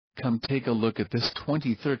Come take a look at this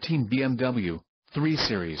 2013 BMW 3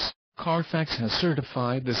 Series. Carfax has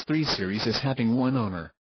certified this 3 Series as having one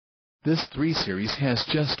owner. This 3 Series has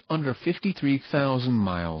just under 53,000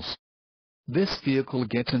 miles. This vehicle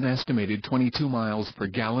gets an estimated 22 miles per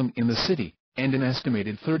gallon in the city, and an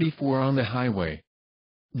estimated 34 on the highway.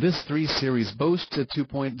 This 3 Series boasts a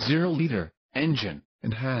 2.0-liter engine,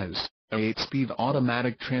 and has a 8-speed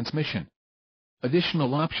automatic transmission.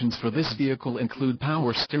 Additional options for this vehicle include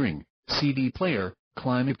power steering, CD player,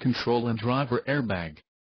 climate control and driver airbag.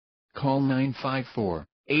 Call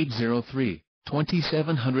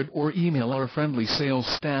 954-803-2700 or email our friendly sales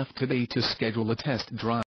staff today to schedule a test drive.